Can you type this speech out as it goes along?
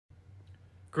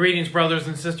Greetings, brothers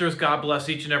and sisters. God bless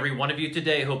each and every one of you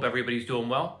today. Hope everybody's doing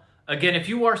well. Again, if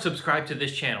you are subscribed to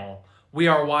this channel, we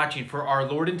are watching for our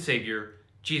Lord and Savior,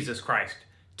 Jesus Christ.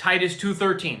 Titus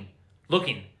 2:13,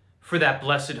 looking for that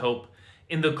blessed hope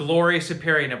in the glorious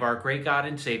appearing of our great God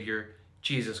and Savior,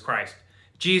 Jesus Christ.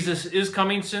 Jesus is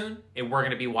coming soon, and we're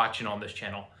going to be watching on this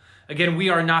channel. Again, we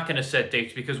are not going to set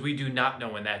dates because we do not know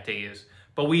when that day is,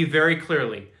 but we very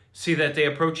clearly see that day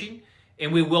approaching.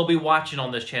 And we will be watching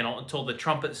on this channel until the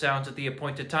trumpet sounds at the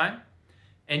appointed time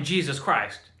and Jesus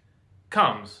Christ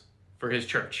comes for his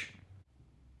church.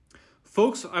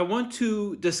 Folks, I want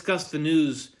to discuss the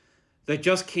news that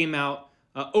just came out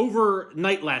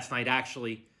overnight last night,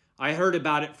 actually. I heard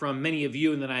about it from many of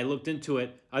you, and then I looked into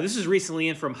it. This is recently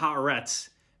in from Haaretz,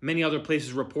 many other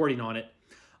places reporting on it.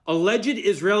 Alleged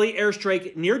Israeli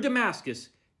airstrike near Damascus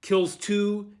kills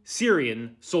 2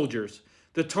 Syrian soldiers.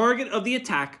 The target of the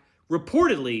attack,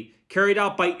 reportedly carried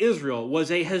out by Israel,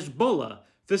 was a Hezbollah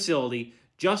facility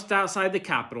just outside the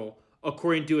capital,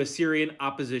 according to a Syrian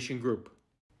opposition group.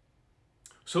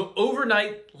 So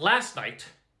overnight, last night,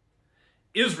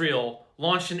 Israel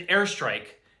launched an airstrike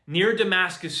near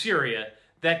Damascus, Syria,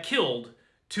 that killed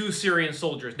 2 Syrian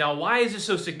soldiers. Now, why is this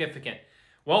so significant?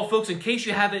 Well, folks, in case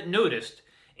you haven't noticed,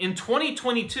 in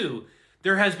 2022,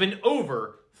 there has been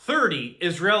over 30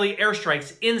 Israeli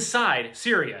airstrikes inside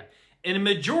Syria. And a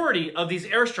majority of these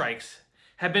airstrikes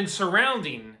have been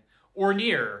surrounding or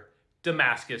near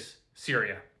Damascus,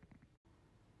 Syria.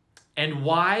 And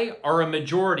why are a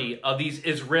majority of these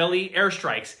Israeli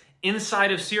airstrikes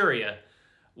inside of Syria?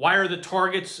 Why are the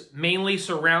targets mainly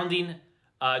surrounding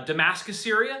Damascus,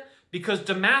 Syria? Because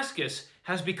Damascus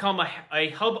has become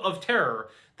a hub of terror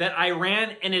that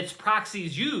Iran and its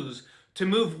proxies use to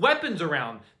move weapons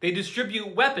around. They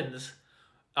distribute weapons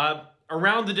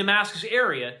around the Damascus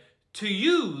area to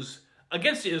use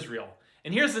against Israel.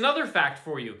 And here's another fact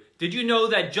for you. Did you know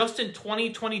that just in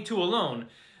 2022 alone,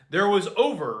 there was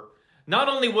not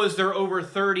only was there over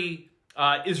 30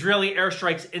 Israeli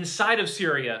airstrikes inside of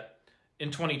Syria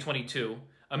in 2022,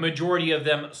 a majority of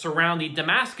them surrounding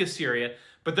Damascus, Syria,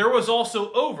 but there was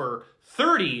also over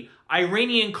 30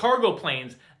 Iranian cargo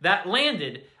planes that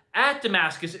landed at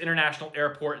Damascus International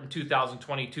Airport in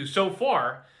 2022 so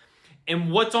far. And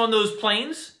what's on those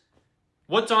planes?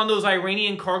 What's on those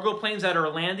Iranian cargo planes that are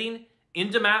landing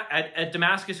in at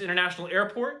Damascus International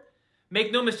Airport?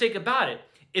 Make no mistake about it.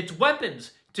 It's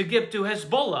weapons to give to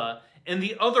Hezbollah and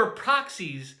the other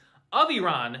proxies of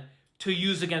Iran to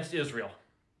use against Israel.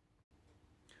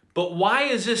 But why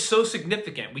is this so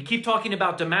significant? We keep talking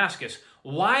about Damascus.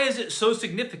 Why is it so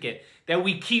significant that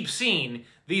we keep seeing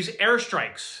these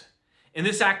airstrikes and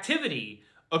this activity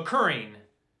occurring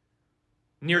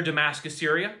near Damascus,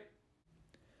 Syria?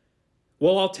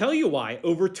 Well, I'll tell you why.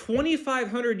 Over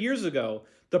 2,500 years ago,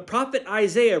 the prophet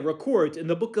Isaiah records in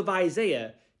the book of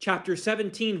Isaiah, chapter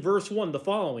 17, verse 1, the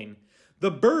following: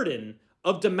 "The burden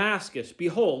of Damascus,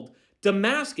 behold,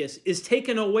 Damascus is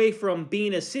taken away from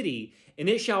being a city, and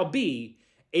it shall be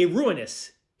a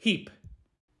ruinous heap."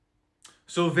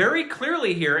 So very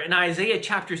clearly here in Isaiah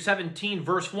chapter 17,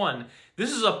 verse 1,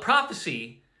 this is a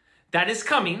prophecy that is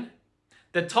coming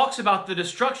that talks about the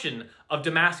destruction of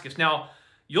Damascus. Now,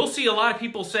 you'll see a lot of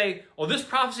people say, well, this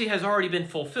prophecy has already been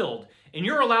fulfilled. And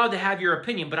you're allowed to have your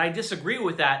opinion, but I disagree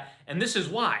with that, and this is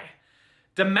why.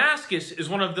 Damascus is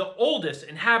one of the oldest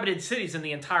inhabited cities in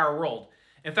the entire world.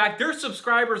 In fact, there's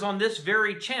subscribers on this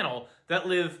very channel that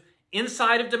live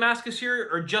inside of Damascus, Syria,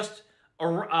 or just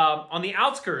on the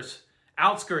outskirts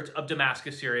of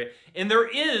Damascus, Syria. And there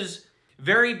is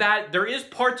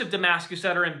parts of Damascus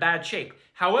that are in bad shape.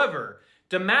 However,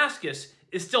 Damascus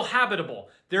is still habitable.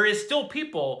 There is still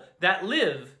people that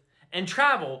live and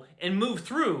travel and move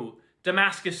through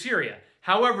Damascus, Syria.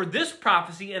 However, this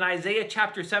prophecy in Isaiah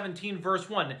chapter 17, verse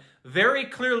 1, very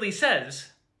clearly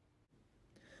says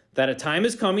that a time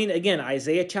is coming, again,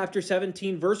 Isaiah chapter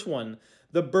 17, verse 1,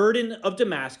 "The burden of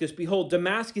Damascus, behold,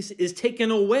 Damascus is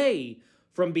taken away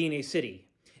from being a city,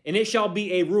 and it shall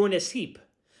be a ruinous heap."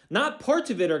 Not parts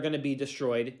of it are going to be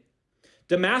destroyed.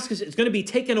 Damascus is going to be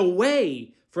taken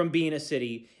away from being a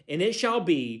city, and it shall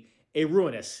be a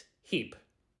ruinous heap.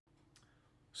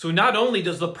 So not only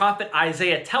does the prophet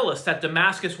Isaiah tell us that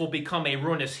Damascus will become a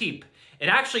ruinous heap, it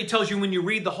actually tells you when you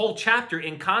read the whole chapter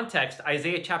in context,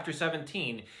 Isaiah chapter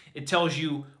 17, it tells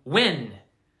you when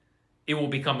it will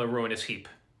become a ruinous heap.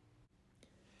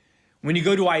 When you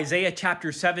go to Isaiah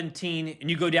chapter 17 and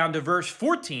you go down to verse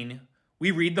 14,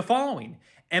 we read the following: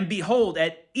 "And behold,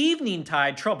 at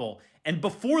eveningtide trouble, and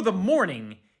before the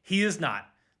morning he is not.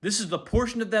 This is the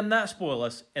portion of them that spoil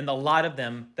us, and the lot of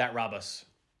them that rob us."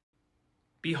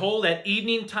 Behold, at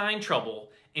evening time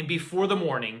trouble, and before the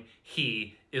morning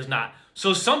he is not.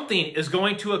 So something is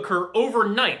going to occur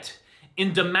overnight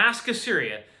in Damascus,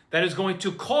 Syria, that is going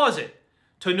to cause it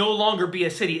to no longer be a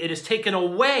city. It is taken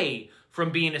away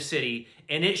from being a city,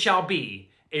 and it shall be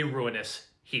a ruinous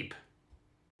heap.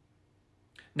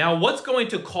 Now, what's going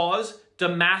to cause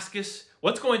Damascus,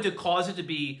 what's going to cause it to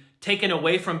be taken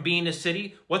away from being a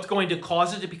city? What's going to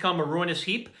cause it to become a ruinous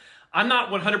heap? I'm not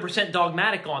 100%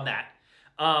 dogmatic on that.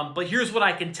 But here's what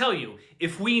I can tell you.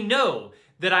 If we know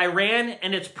that Iran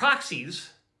and its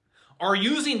proxies are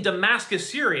using Damascus,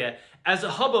 Syria as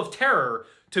a hub of terror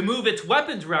to move its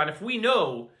weapons around, if we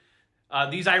know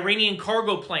these Iranian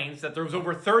cargo planes, that there's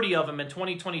over 30 of them in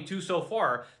 2022 so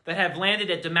far, that have landed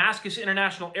at Damascus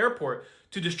International Airport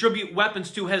to distribute weapons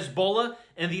to Hezbollah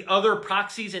and the other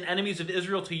proxies and enemies of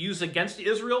Israel to use against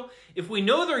Israel, if we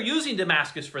know they're using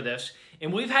Damascus for this,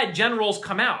 and we've had generals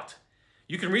come out,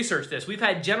 you can research this, we've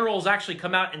had generals actually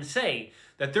come out and say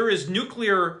that there is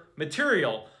nuclear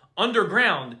material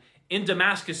underground in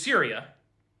Damascus, Syria,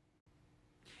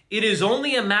 it is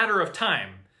only a matter of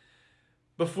time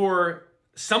before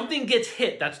something gets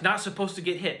hit that's not supposed to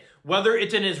get hit. Whether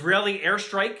it's an Israeli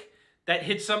airstrike that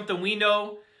hits something, we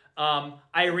know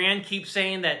Iran keeps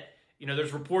saying that,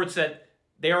 there's reports that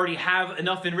they already have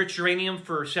enough enriched uranium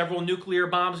for several nuclear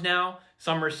bombs now.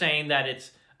 Some are saying that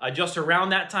it's just around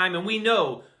that time. And we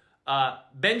know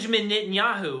Benjamin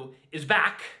Netanyahu is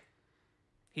back.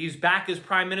 He's back as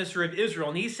Prime Minister of Israel.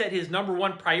 And he said his number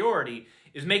one priority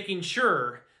is making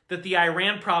sure that the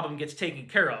Iran problem gets taken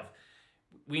care of.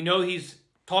 We know he's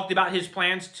talked about his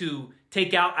plans to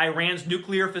take out Iran's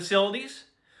nuclear facilities.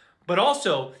 But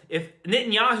also, if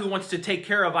Netanyahu wants to take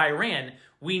care of Iran,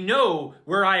 we know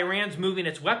where Iran's moving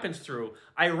its weapons through.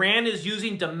 Iran is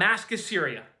using Damascus,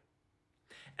 Syria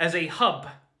as a hub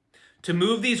to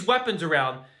move these weapons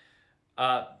around,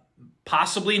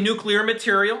 possibly nuclear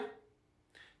material,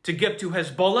 to give to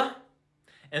Hezbollah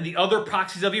and the other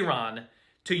proxies of Iran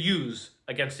to use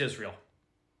against Israel.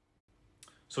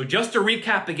 So just to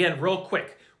recap again real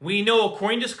quick, we know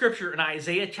according to Scripture in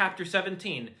Isaiah chapter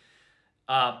 17,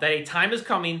 that a time is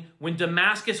coming when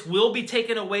Damascus will be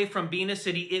taken away from being a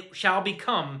city. It shall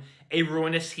become a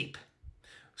ruinous heap.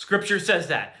 Scripture says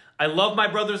that. I love my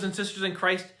brothers and sisters in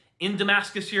Christ in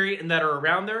Damascus, Syria, and that are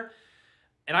around there.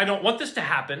 And I don't want this to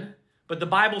happen, but the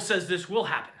Bible says this will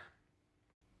happen.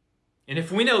 And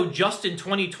if we know just in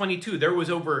 2022, there was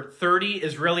over 30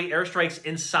 Israeli airstrikes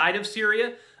inside of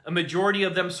Syria, a majority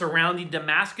of them surrounding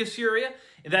Damascus, Syria,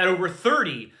 and that over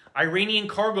 30 Iranian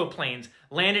cargo planes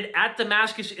landed at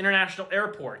Damascus International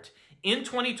Airport in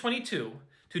 2022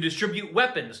 to distribute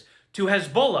weapons to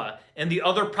Hezbollah and the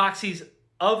other proxies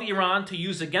of Iran to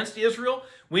use against Israel.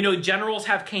 We know generals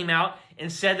have came out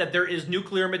and said that there is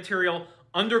nuclear material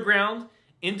underground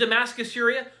in Damascus,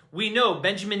 Syria. We know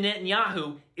Benjamin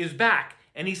Netanyahu is back,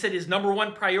 and he said his number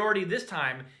one priority this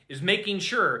time is making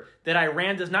sure that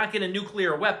Iran does not get a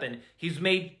nuclear weapon. He's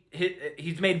made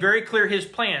very clear his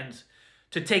plans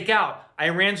to take out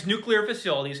Iran's nuclear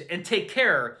facilities and take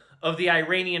care of the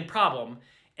Iranian problem.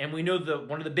 And we know that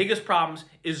one of the biggest problems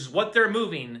is what they're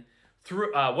moving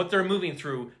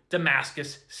through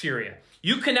Damascus, Syria.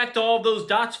 You connect all those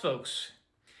dots, folks.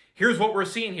 Here's what we're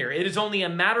seeing here. It is only a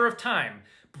matter of time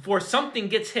before something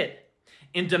gets hit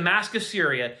in Damascus,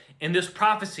 Syria, and this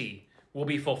prophecy will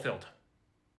be fulfilled.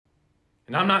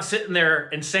 And I'm not sitting there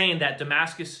and saying that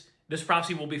this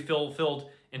prophecy will be fulfilled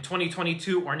in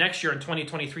 2022 or next year in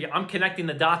 2023. I'm connecting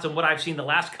the dots on what I've seen the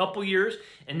last couple years,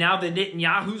 and now that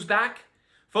Netanyahu's back.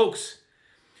 Folks,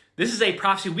 this is a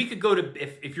prophecy we could go to,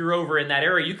 if you're over in that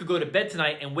area, you could go to bed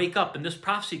tonight and wake up, and this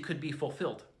prophecy could be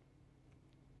fulfilled.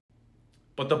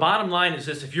 But the bottom line is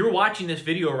this: if you're watching this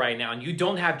video right now and you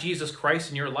don't have Jesus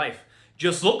Christ in your life,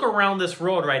 just look around this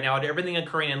world right now at everything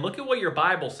occurring and look at what your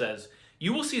Bible says.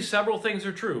 You will see several things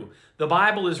are true. The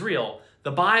Bible is real.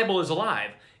 The Bible is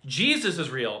alive. Jesus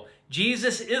is real.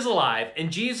 Jesus is alive.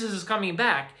 And Jesus is coming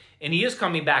back. And he is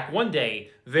coming back one day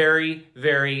very,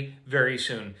 very, very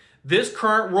soon. This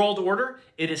current world order,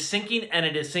 it is sinking, and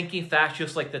it is sinking fast,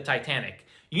 just like the Titanic.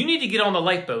 You need to get on the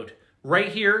lifeboat right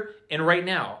here and right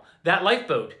now. That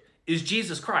lifeboat is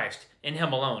Jesus Christ and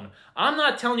him alone. I'm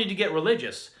not telling you to get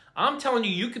religious. I'm telling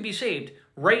you can be saved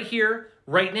right here,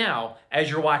 right now, as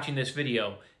you're watching this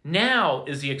video. Now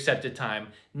is the accepted time.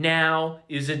 Now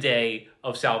is the day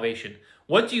of salvation.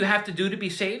 What do you have to do to be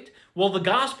saved? Well, the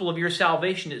gospel of your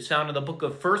salvation is found in the book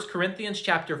of 1 Corinthians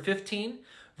chapter 15,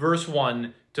 verse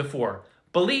 1 to 4.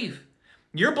 Believe.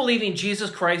 You're believing Jesus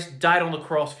Christ died on the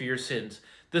cross for your sins.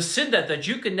 The sin debt that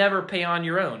you could never pay on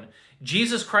your own.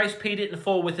 Jesus Christ paid it in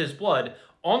full with his blood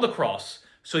on the cross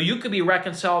so you could be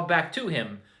reconciled back to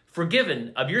him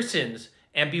forgiven of your sins,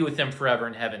 and be with him forever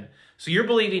in heaven. So you're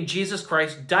believing Jesus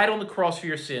Christ died on the cross for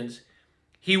your sins,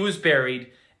 he was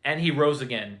buried, and he rose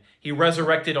again. He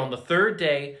resurrected on the third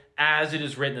day, as it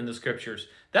is written in the scriptures.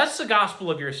 That's the gospel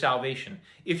of your salvation.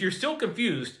 If you're still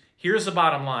confused, here's the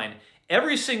bottom line.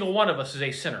 Every single one of us is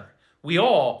a sinner. We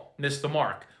all miss the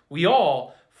mark. We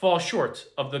all fall short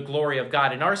of the glory of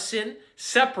God, and our sin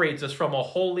separates us from a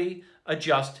holy, a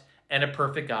just, and a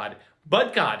perfect God.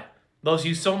 But God loves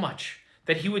you so much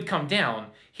that he would come down,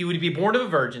 he would be born of a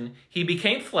virgin, he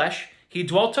became flesh, he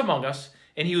dwelt among us,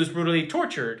 and he was brutally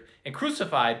tortured and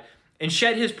crucified and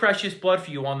shed his precious blood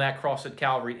for you on that cross at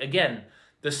Calvary. Again,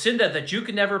 the sin debt that you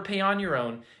could never pay on your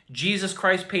own, Jesus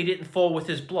Christ paid it in full with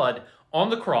his blood on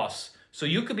the cross, so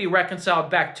you could be reconciled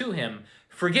back to him,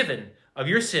 forgiven of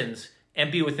your sins,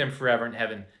 and be with him forever in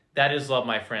heaven. That is love,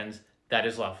 my friends. That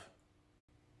is love.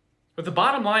 But the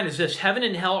bottom line is this: heaven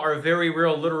and hell are very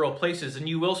real, literal places, and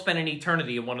you will spend an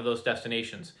eternity in one of those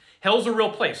destinations. Hell's a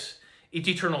real place. It's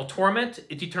eternal torment.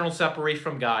 It's eternal separation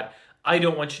from God. I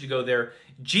don't want you to go there.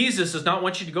 Jesus does not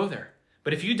want you to go there.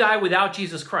 But if you die without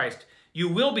Jesus Christ, you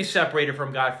will be separated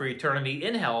from God for eternity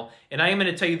in hell, and I am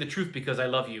going to tell you the truth because I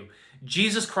love you.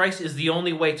 Jesus Christ is the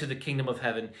only way to the kingdom of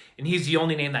heaven, and he's the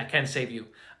only name that can save you.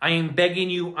 I am begging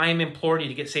you, I am imploring you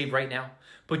to get saved right now.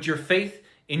 Put your faith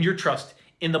and your trust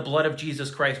in the blood of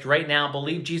Jesus Christ right now.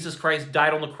 Believe Jesus Christ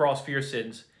died on the cross for your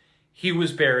sins. He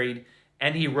was buried,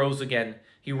 and he rose again.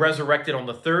 He resurrected on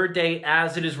the third day,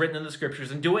 as it is written in the scriptures.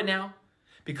 And do it now,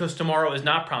 because tomorrow is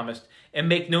not promised. And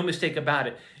make no mistake about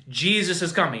it, Jesus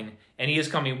is coming, and he is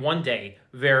coming one day,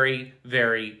 very,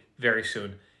 very, very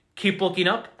soon. Keep looking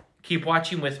up, keep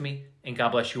watching with me, and God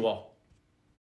bless you all.